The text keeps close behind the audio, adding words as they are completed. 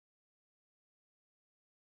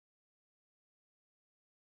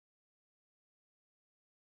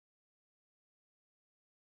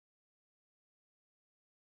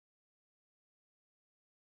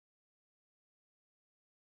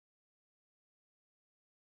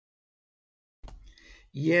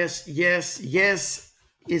Yes, yes, yes.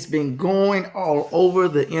 It's been going all over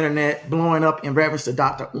the internet, blowing up in reference to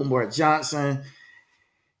Dr. Umar Johnson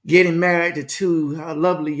getting married to two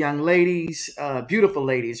lovely young ladies, beautiful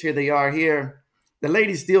ladies. Here they are here. The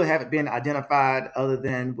ladies still haven't been identified other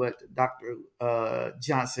than what Dr.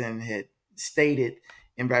 Johnson had stated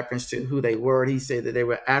in reference to who they were. He said that they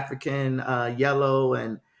were African yellow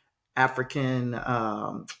and African,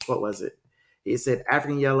 what was it? He said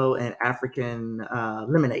African yellow and African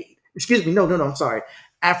lemonade. Excuse me. No, no, no. I'm sorry.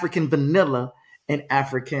 African vanilla and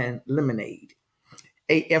African lemonade.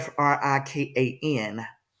 Afrikan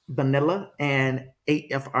vanilla and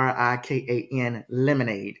Afrikan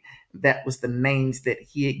lemonade. That was the names that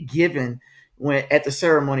he had given when at the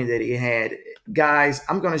ceremony that he had. Guys,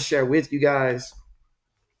 I'm going to share with you guys.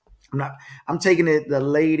 I'm not. I'm taking it. The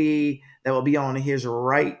lady that will be on his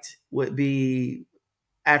right would be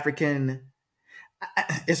African.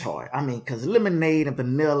 It's hard. I mean, because lemonade and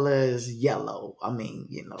vanilla is yellow. I mean,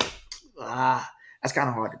 that's kind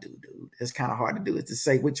of hard to do, dude. It's kind of hard to do is to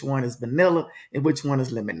say which one is vanilla and which one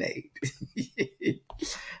is lemonade.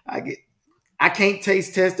 I get. I can't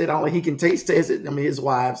taste test it. Only he can taste test it. I mean, his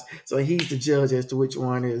wives. So he's the judge as to which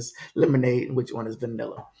one is lemonade and which one is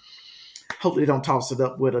vanilla. Hopefully, they don't toss it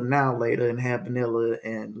up with a now later and have vanilla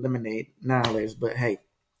and lemonade now later. But hey,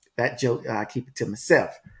 that joke, I keep it to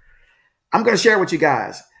myself. I'm going to share with you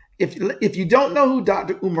guys. If you don't know who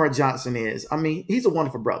Dr. Umar Johnson is, I mean, he's a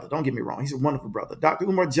wonderful brother. Don't get me wrong. He's a wonderful brother. Dr.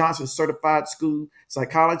 Umar Johnson, certified school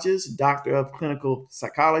psychologist, doctor of clinical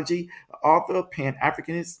psychology, author,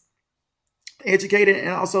 Pan-Africanist, educated, and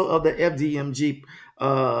also of the FDMG.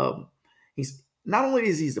 He's not only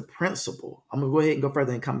is he the principal, I'm going to go ahead and go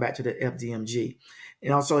further and come back to the FDMG.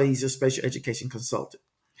 And also he's a special education consultant.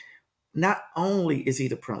 Not only is he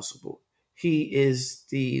the principal, he is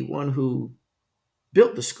the one who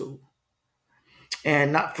built the school,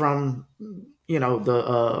 and not from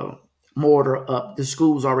the mortar up. The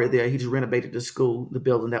school's already there. He just renovated the school, the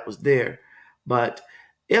building that was there. But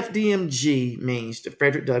FDMG means the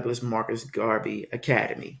Frederick Douglass Marcus Garvey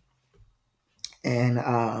Academy, and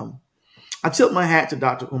I tilt my hat to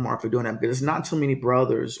Dr. Umar for doing that because there's not too many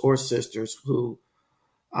brothers or sisters who.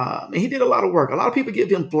 And he did a lot of work. A lot of people give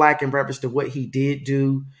him flack in reference to what he did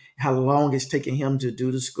do, how long it's taken him to do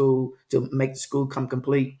the school, to make the school come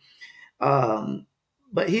complete. Um,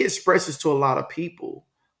 but he expresses to a lot of people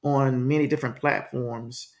on many different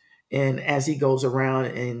platforms. And as he goes around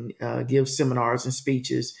and gives seminars and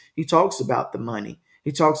speeches, he talks about the money.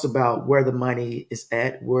 He talks about where the money is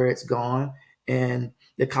at, where it's gone, and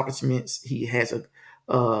the accomplishments he has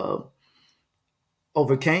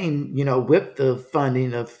overcame, with the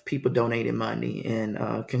funding of people donating money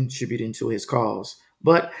and contributing to his cause.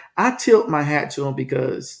 But I tilt my hat to him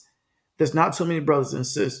because there's not too many brothers and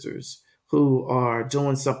sisters who are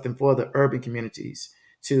doing something for the urban communities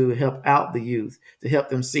to help out the youth, to help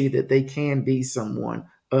them see that they can be someone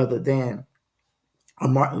other than a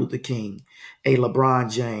Martin Luther King, a LeBron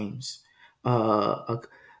James, a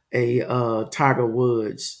Tiger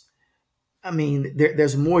Woods. I mean,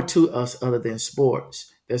 there's more to us other than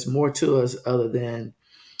sports. There's more to us other than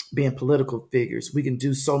being political figures. We can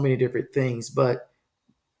do so many different things, but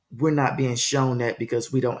we're not being shown that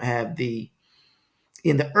because we don't have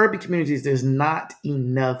in the urban communities, there's not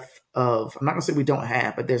enough of, I'm not gonna say we don't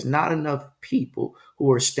have, but there's not enough people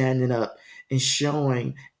who are standing up and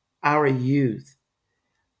showing our youth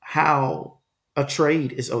how a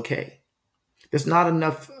trade is okay. There's not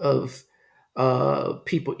enough of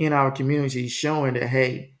people in our community showing that,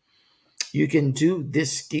 hey, you can do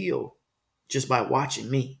this skill just by watching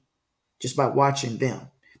me, just by watching them.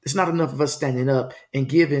 There's not enough of us standing up and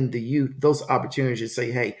giving the youth those opportunities to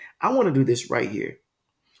say, hey, I want to do this right here.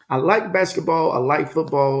 I like basketball. I like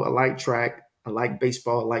football. I like track. I like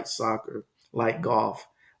baseball. I like soccer. I like golf.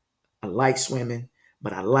 I like swimming,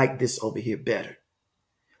 but I like this over here better.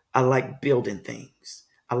 I like building things.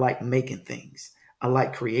 I like making things. I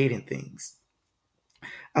like creating things.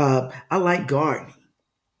 I like gardening.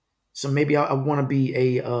 So maybe I want to be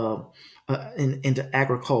into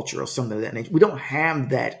agriculture or something of that nature. We don't have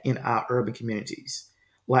that in our urban communities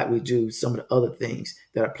like we do some of the other things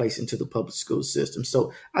that are placed into the public school system.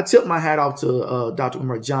 So I tip my hat off to Dr.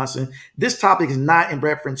 Umar Johnson. This topic is not in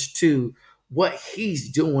reference to what he's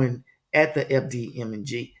doing at the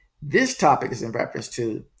FDMG. This topic is in reference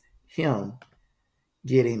to him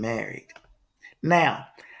getting married. Now,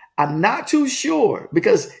 I'm not too sure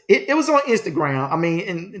because it was on Instagram. I mean,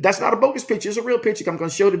 and that's not a bogus picture. It's a real picture. I'm going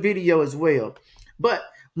to show the video as well. But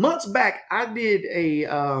months back, I did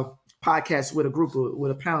a podcast with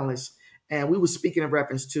a panelist, and we were speaking in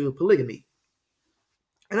reference to polygamy.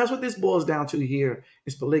 And that's what this boils down to here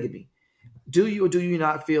is polygamy. Do you or do you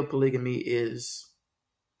not feel polygamy is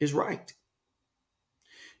right?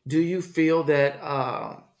 Do you feel that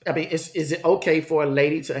I mean, is it okay for a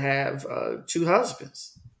lady to have two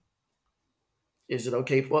husbands? Is it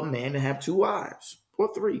okay for a man to have two wives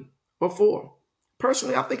or three or four?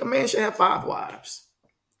 Personally, I think a man should have five wives.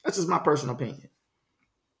 That's just my personal opinion.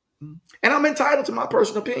 And I'm entitled to my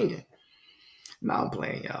personal opinion. No, I'm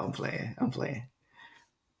playing, y'all. I'm playing. I'm playing.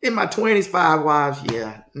 In my 20s, five wives,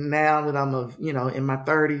 yeah. Now that I'm in my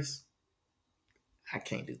 30s, I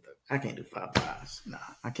can't do that. I can't do five wives. Nah,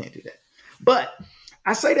 I can't do that. But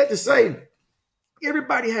I say that to say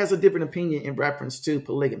everybody has a different opinion in reference to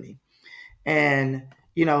polygamy. And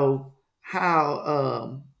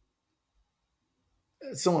how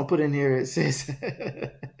someone put in here, it says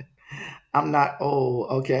I'm not old,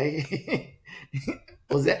 okay?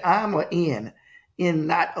 Was that I'm or in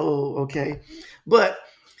not old, okay? But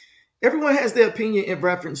everyone has their opinion in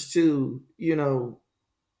reference to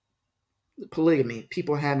polygamy,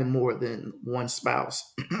 people having more than one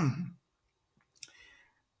spouse.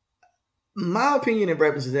 My opinion in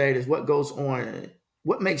reference to that is what goes on,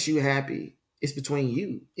 what makes you happy is between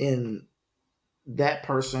you and that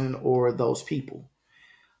person or those people.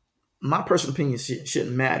 My personal opinion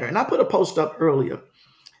shouldn't matter. And I put a post up earlier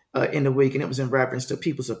in the week, and it was in reference to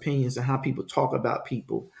people's opinions and how people talk about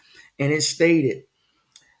people. And it stated,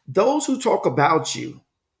 those who talk about you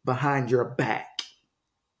behind your back,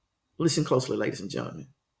 listen closely, ladies and gentlemen,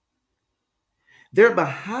 they're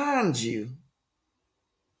behind you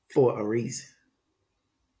for a reason.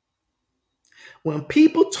 When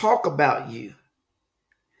people talk about you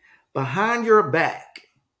behind your back,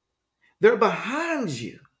 they're behind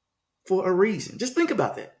you for a reason. Just think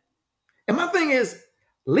about that. And my thing is,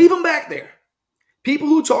 leave them back there. People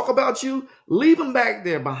who talk about you, leave them back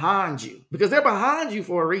there behind you because they're behind you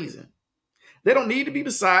for a reason. They don't need to be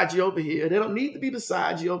beside you over here. They don't need to be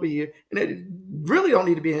beside you over here. And they really don't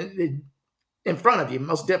need to be in front of you.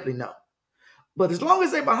 Most definitely no. But as long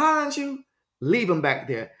as they're behind you, leave them back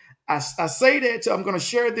there. I say that I'm going to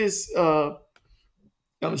share this. I'm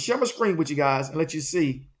going to share my screen with you guys and let you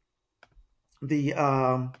see the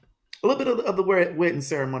a little bit of the wedding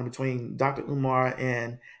ceremony between Dr. Umar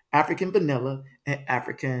and African Vanilla and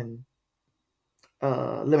African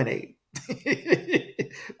Lemonade.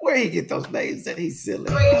 Where he get those names that he's silly.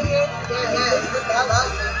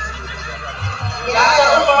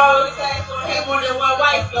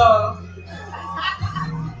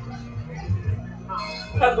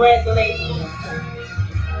 Congratulations.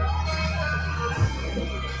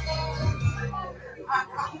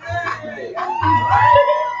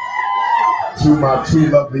 To my two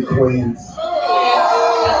lovely queens,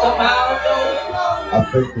 I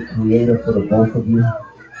thank the Creator for the both of you.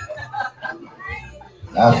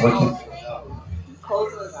 African,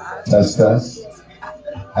 test,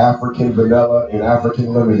 African Vanilla and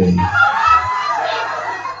African Lemonade.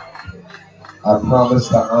 I promise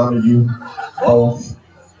to honor you both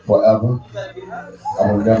forever.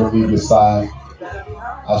 I will never leave your side.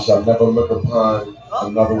 I shall never look upon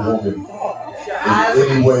another woman in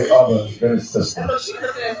any way other than a sister.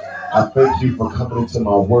 I thank you for coming into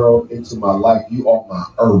my world, into my life. You are my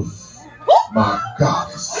earth, my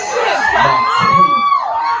goddess, my queen.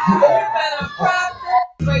 You are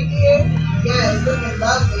right here. Yes, looking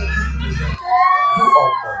lovely. You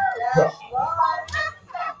are my God.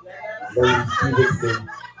 Ladies, be with me.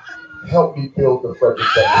 Help me build the Frederick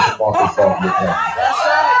Douglass Marcus off your family.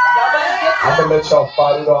 I'm gonna let y'all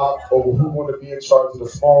fight it off over who want to be in charge of the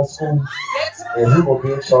small school and who will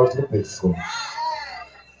be in charge of the big school.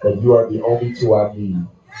 But you are the only two I need.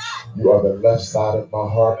 You are the left side of my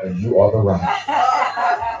heart and you are the right.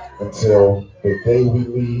 Until the day we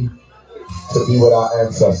leave to be with our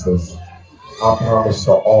ancestors, I promise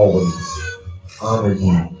to always honor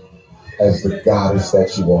you as the goddess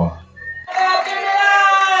that you are.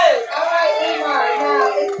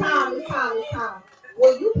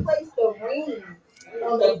 Will you place the ring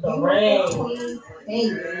on the beautiful queen's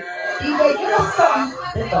finger? DJ, you know something?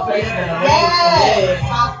 It's a placement of rings. Yes,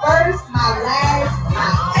 my first, my last, my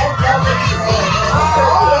ever ring.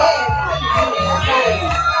 Oh, yeah.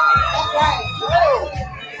 That's right. Oh,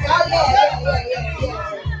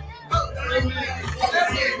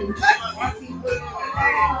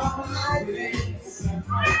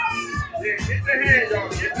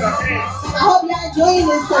 I hope y'all enjoying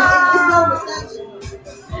this because it's no reception.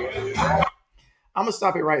 I'm gonna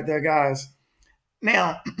stop it right there, guys.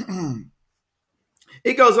 Now,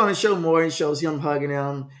 it goes on to show more. It shows him hugging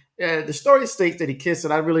him. The story states that he kissed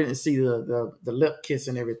it. I really didn't see the lip kiss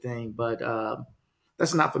and everything, but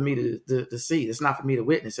That's not for me to see. It's not for me to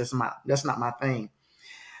witness. That's not my thing.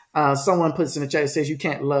 Someone puts in the chat, says you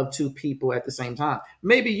can't love two people at the same time.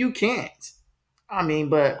 Maybe you can't. I mean,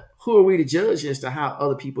 but who are we to judge as to how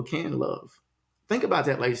other people can love? Think about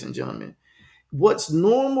that, ladies and gentlemen. What's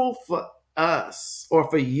normal for us or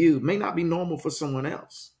for you may not be normal for someone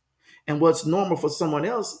else. And what's normal for someone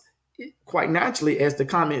else, quite naturally, as the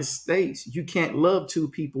comment states, you can't love two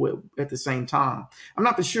people at the same time. I'm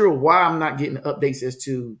not for sure why I'm not getting updates as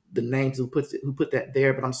to the names who put that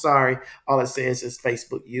there, but I'm sorry. All it says is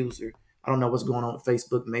Facebook user. I don't know what's going on with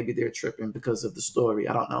Facebook. Maybe they're tripping because of the story.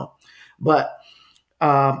 I don't know. But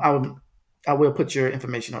I will put your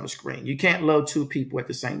information on the screen. You can't love two people at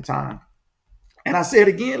the same time. And I say it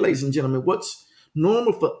again, ladies and gentlemen, what's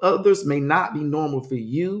normal for others may not be normal for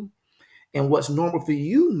you. And what's normal for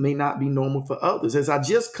you may not be normal for others. As I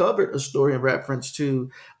just covered a story in reference to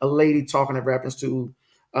a lady talking in reference to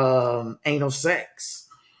anal sex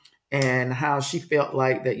and how she felt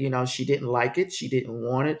like that, she didn't like it. She didn't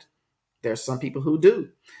want it. There's some people who do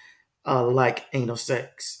like anal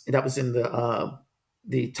sex. And that was in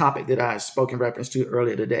the topic that I spoke in reference to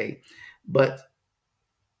earlier today. But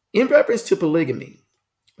in reference to polygamy,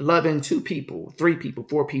 loving two people, three people,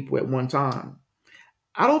 four people at one time,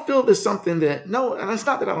 I don't feel there's something that, no, and it's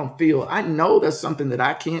not that I don't feel. I know that's something that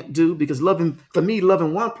I can't do because for me,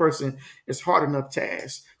 loving one person is hard enough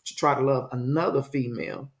task to try to love another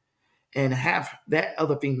female and have that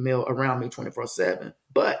other female around me 24/7.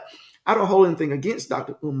 But I don't hold anything against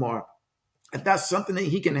Dr. Umar. If that's something that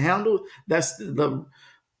he can handle, that's the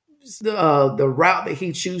route that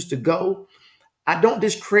he chooses to go. I don't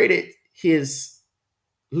discredit his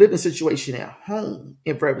living situation at home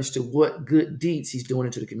in reference to what good deeds he's doing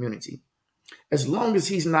into the community. As long as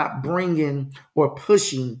he's not bringing or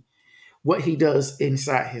pushing what he does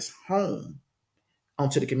inside his home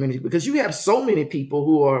onto the community, because you have so many people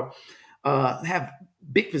who are have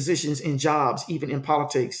big positions in jobs, even in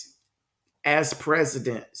politics, as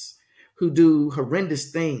presidents, who do horrendous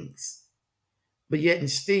things, but yet and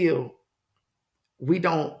still we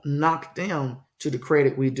don't knock them to the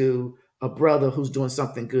credit we do a brother who's doing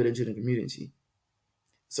something good into the community.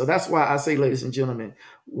 So that's why I say, ladies and gentlemen,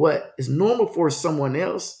 what is normal for someone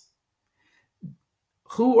else,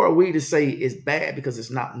 who are we to say is bad because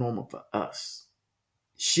it's not normal for us?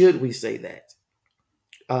 Should we say that?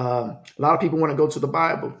 A lot of people want to go to the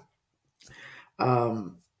Bible.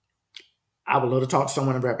 I would love to talk to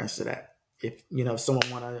someone in reference to that. If someone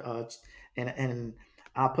want to, and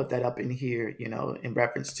I'll put that up in here, in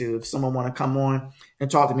reference to if someone want to come on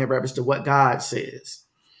and talk to me in reference to what God says.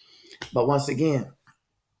 But once again,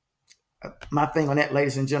 my thing on that,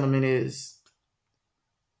 ladies and gentlemen, is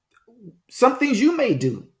some things you may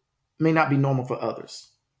do may not be normal for others.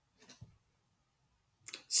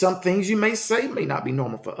 Some things you may say may not be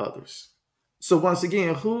normal for others. So once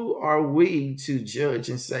again, who are we to judge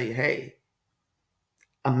and say, hey,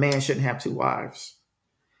 a man shouldn't have two wives?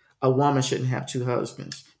 A woman shouldn't have two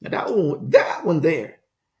husbands. Now that one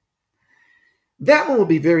will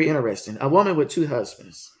be very interesting. A woman with two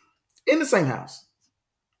husbands in the same house.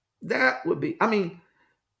 That would be, I mean,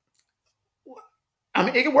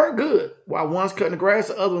 it can work good. While one's cutting the grass,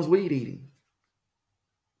 the other one's weed eating.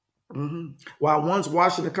 While one's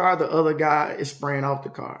washing the car, the other guy is spraying off the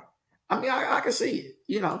car. I can see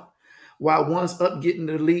it, While one's up getting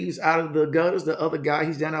the leaves out of the gutters, the other guy,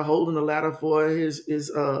 he's down there holding the ladder for his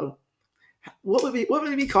what would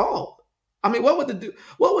it be called? What would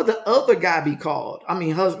the other guy be called?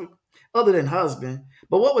 Husband, other than husband,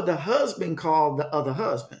 but what would the husband call the other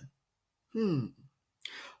husband?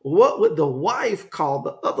 What would the wife call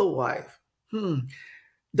the other wife?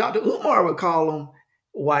 Dr. Umar would call them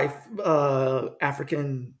wife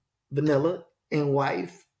African vanilla and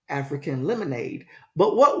wife African lemonade.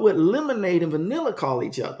 But what would lemonade and vanilla call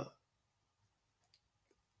each other?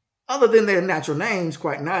 Other than their natural names,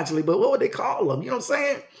 quite naturally, but what would they call them? You know what I'm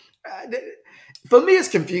saying? For me, it's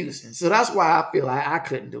confusing. So that's why I feel like I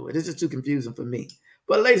couldn't do it. It's just too confusing for me.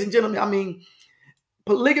 But ladies and gentlemen,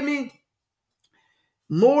 polygamy,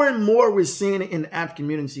 more and more we're seeing it in the African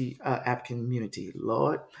community,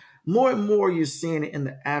 Lord. More and more you're seeing it in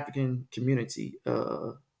the African community.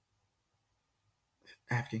 Did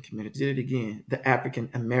it again. The African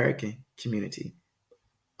American community.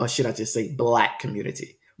 Or should I just say Black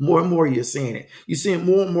community? More and more you're seeing it. You're seeing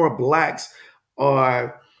more and more Blacks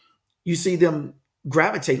you see them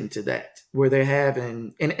gravitating to that, where they're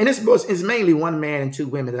having, and it's mainly one man and two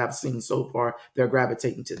women that I've seen so far. They're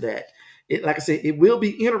gravitating to that. Like I said, it will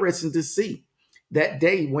be interesting to see that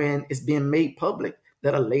day when it's being made public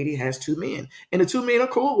that a lady has two men, and the two men are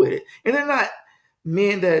cool with it, and they're not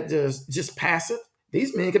men that just passive.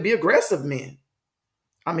 These men can be aggressive men.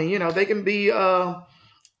 I mean, they can be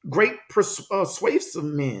great persuasive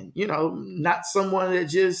men. Not someone that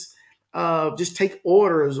just take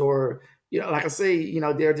orders, or like I say,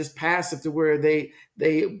 they're just passive to where they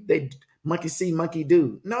monkey see, monkey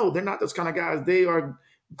do. No, they're not those kind of guys. They are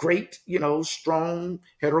great, strong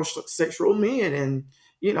heterosexual men, and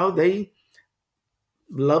they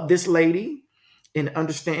love this lady and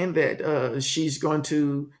understand that she's going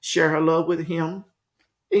to share her love with him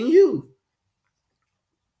and you.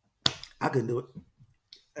 I couldn't do it.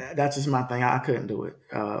 That's just my thing. I couldn't do it.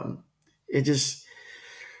 It just,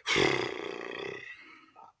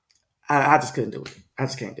 I just couldn't do it. I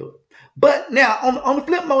just can't do it. But now, on the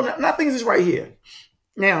flip mode, now things is right here.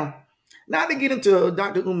 Now, not to get into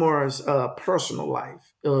Dr. Umar's personal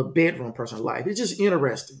life, bedroom personal life, it's just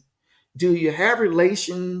interesting. Do you have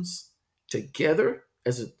relations together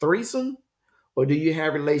as a threesome, or do you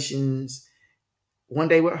have relations one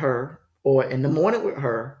day with her, or in the morning with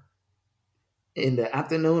her, in the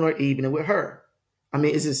afternoon or evening with her? I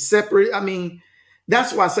mean, is it separate? I mean,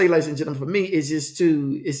 that's why I say, ladies and gentlemen, for me, it's just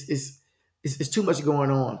it's too much going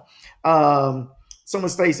on. Someone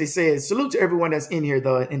states, they said, salute to everyone that's in here,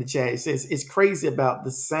 though, in the chat. It says, it's crazy about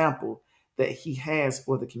the sample that he has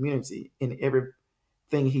for the community in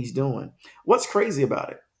everything he's doing. What's crazy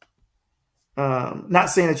about it? Not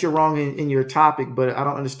saying that you're wrong in your topic, but I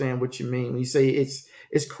don't understand what you mean when you say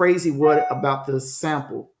it's crazy. What about the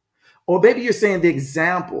sample? Or maybe you're saying the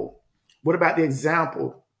example. What about the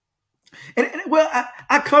example? And well,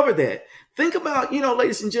 I covered that. Think about,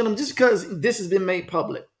 ladies and gentlemen, just because this has been made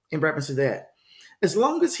public in reference to that, as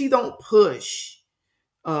long as he don't push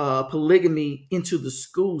polygamy into the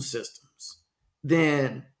school systems,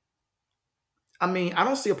 then I mean, I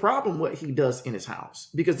don't see a problem what he does in his house,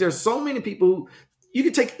 because there's so many people you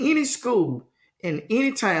can take any school in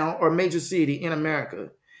any town or major city in America,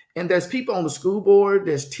 and there's people on the school board,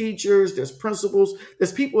 there's teachers, there's principals,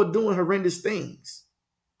 there's people doing horrendous things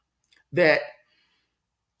that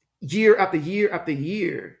year after year after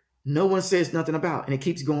year, no one says nothing about, and it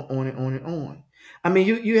keeps going on and on and on. I mean,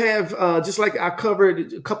 you have just like I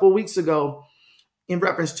covered a couple of weeks ago in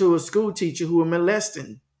reference to a school teacher who were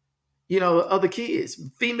molesting, other kids,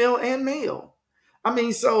 female and male. I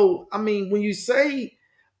mean, when you say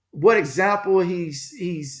what example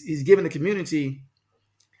he's giving the community,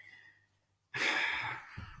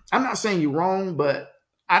 I'm not saying you're wrong, but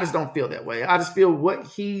I just don't feel that way. I just feel what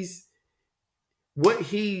he's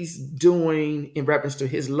doing in reference to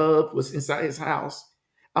his love was inside his house.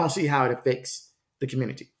 I don't see how it affects the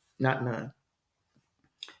community. Not none.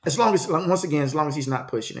 As long as, once again, as long as he's not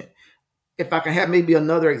pushing it. If I can have maybe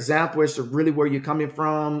another example as to really where you're coming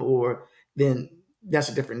from, or then that's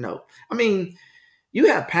a different note. I mean, you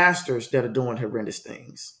have pastors that are doing horrendous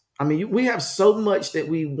things. I mean, we have so much that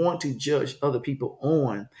we want to judge other people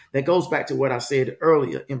on. That goes back to what I said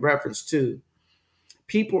earlier in reference to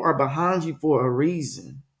people are behind you for a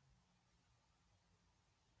reason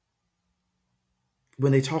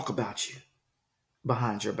when they talk about you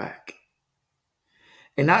behind your back.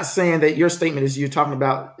 And not saying that your statement is you're talking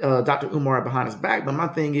about Dr. Umar behind his back, but my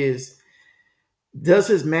thing is,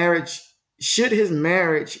 should his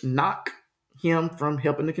marriage knock him from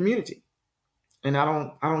helping the community? And I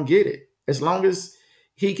don't get it. As long as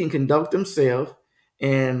he can conduct himself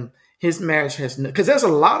and his marriage has no, because there's a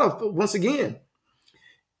lot of, once again,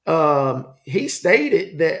 he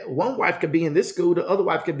stated that one wife could be in this school, the other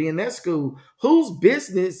wife could be in that school. Whose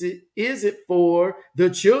business is it for the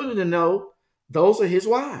children to know those are his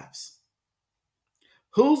wives?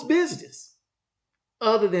 Whose business?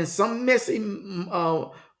 Other than some messy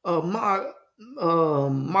Marvelina,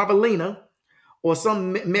 or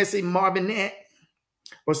some messy Marvinette,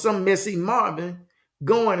 or some messy Marvin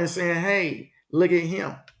going and saying, hey, look at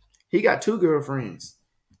him. He got 2 girlfriends.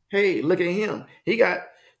 Hey, look at him. He got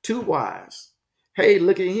 2 wives. Hey,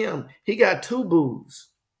 look at him. He got 2 boos.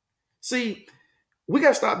 See, we got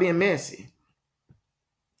to stop being messy.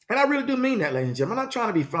 And I really do mean that, ladies and gentlemen. I'm not trying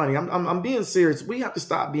to be funny. I'm being serious. We have to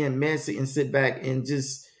stop being messy and sit back and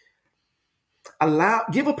just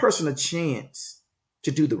give a person a chance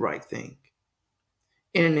to do the right thing.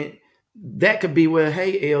 And that could be, well,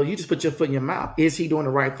 hey, L, you just put your foot in your mouth. Is he doing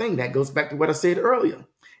the right thing? That goes back to what I said earlier.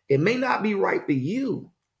 It may not be right for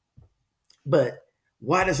you, but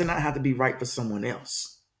why does it not have to be right for someone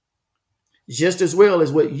else? Just as well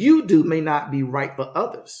as what you do may not be right for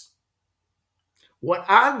others. What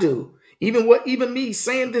I do, even me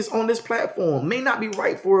saying this on this platform, may not be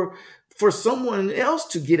right for someone else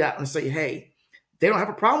to get out and say, hey, they don't have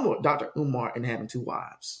a problem with Dr. Umar and having 2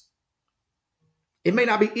 wives. It may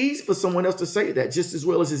not be easy for someone else to say that just as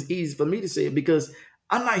well as it's easy for me to say it, because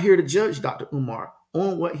I'm not here to judge Dr. Umar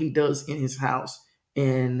on what he does in his house,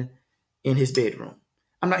 in his bedroom.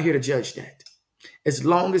 I'm not here to judge that. As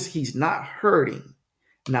long as he's not hurting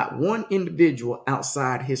not one individual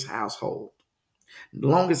outside his household, as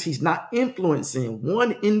long as he's not influencing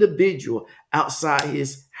one individual outside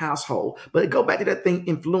his household. But go back to that thing,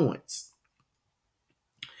 influence.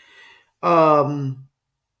 I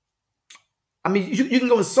mean, you can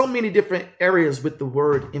go in so many different areas with the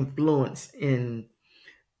word influence, and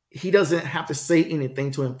he doesn't have to say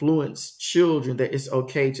anything to influence children that it's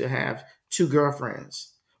okay to have 2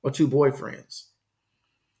 girlfriends or 2 boyfriends.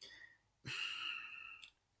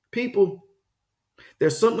 People,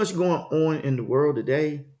 there's so much going on in the world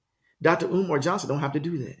today. Dr. Umar Johnson don't have to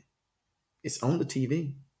do that. It's on the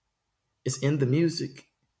TV. It's in the music.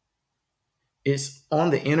 It's on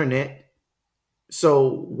the internet. So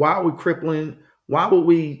why would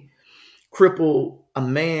we cripple a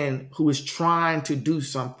man who is trying to do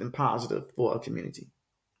something positive for a community?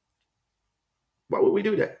 Why would we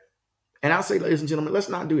do that? And I'll say, ladies and gentlemen, let's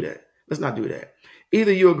not do that. Let's not do that.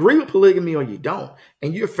 Either you agree with polygamy or you don't,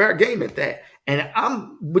 and you're fair game at that. And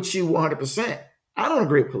I'm with you 100%. I don't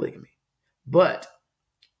agree with polygamy, but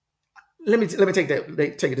let me take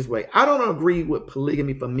it this way. I don't agree with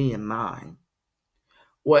polygamy for me and mine.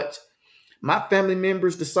 What my family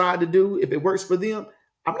members decide to do, if it works for them,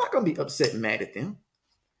 I'm not going to be upset and mad at them.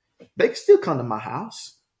 They can still come to my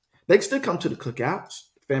house. They can still come to the cookouts,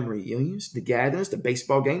 family reunions, the gatherings, the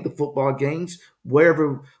baseball game, the football games,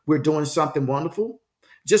 wherever we're doing something wonderful.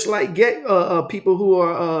 Just like gay people who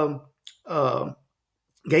are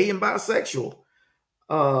gay and bisexual.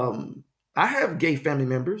 I have gay family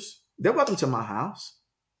members. They're welcome to my house.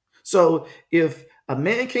 So if a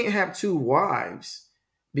man can't have 2 wives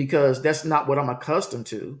because that's not what I'm accustomed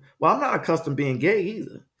to, well, I'm not accustomed to being gay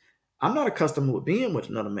either. I'm not accustomed with being with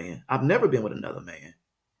another man. I've never been with another man.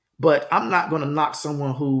 But I'm not going to knock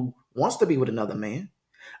someone who wants to be with another man.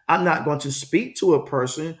 I'm not going to speak to a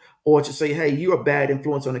person or to say, hey, you're a bad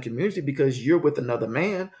influence on the community because you're with another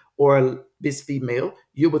man, or a Miss Female,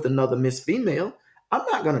 you're with another Miss Female. I'm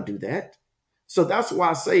not going to do that. So that's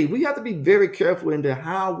why I say we have to be very careful into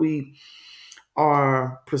how we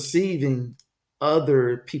are perceiving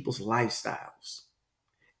other people's lifestyles.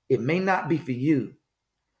 It may not be for you,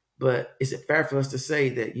 but is it fair for us to say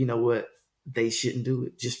that, you know what, they shouldn't do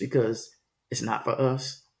it just because it's not for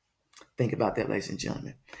us? Think about that, ladies and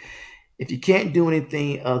gentlemen. If you can't do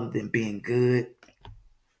anything other than being good,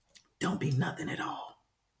 don't be nothing at all.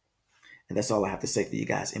 And that's all I have to say for you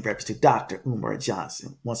guys in reference to Dr. Umar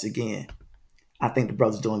Johnson. Once again, I think the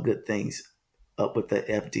brother's doing good things up with the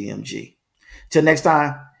FDMG. Till next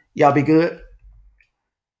time, y'all be good.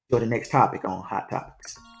 Go to the next topic on Hot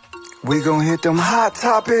Topics. We gonna hit them hot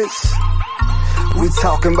topics. We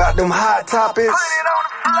talking about them hot topics.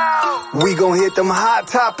 We gonna hit them hot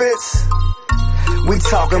topics. We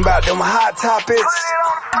talking about them hot topics.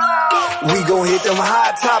 We gonna hit them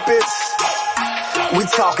hot topics. We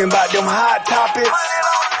talking about them hot topics.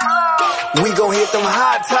 We gonna hit them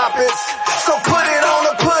hot topics. So put it on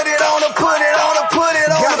the, put it on the, put it on the, put it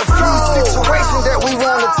on the floor. Got a few situations that we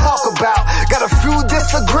wanna talk about. Got a few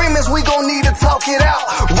disagreements, we gon' need to talk it out.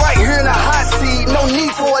 Right here in the hot seat, no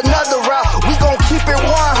need for another route. We gon' keep it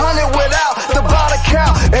 100 without the bottle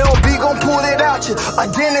count. LB gon' pull it out you, a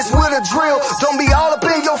dentist with a drill. Don't be all up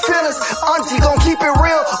in your feelings, auntie gon' keep it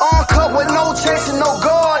real. Uncut with no chasing, no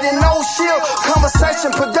guard and no shield. Conversation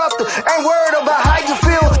productive, ain't worried about how you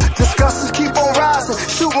feel. Discussions keep on rising,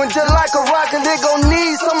 shooting just like a rocket. They gon'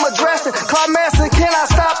 need some aggression. Climaxing, can I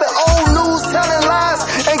stop it? Old news telling lies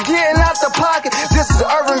and getting out the pocket. This is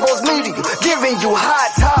Urban Boys Media, giving you hot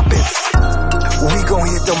topics. We gon'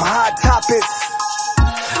 hit them hot topics.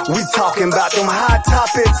 We talking about them hot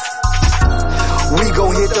topics. We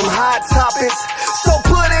gon' hit them hot topics. So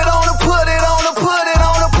put it on the, put it on the, put it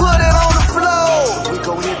on the, put it on the floor. We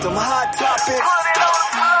gon' hit them hot topics.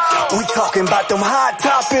 We talking about them hot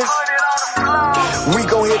topics. We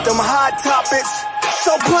gon' hit them hot topics.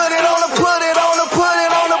 So put it on the, put it on the, put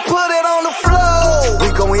it on the, put it on the floor. We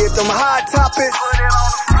gon' hit them hot topics.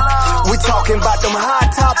 We talking about them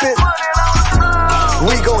hot topics.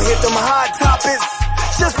 We gon' hit them hot topics.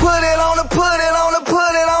 Just put it on the, put it on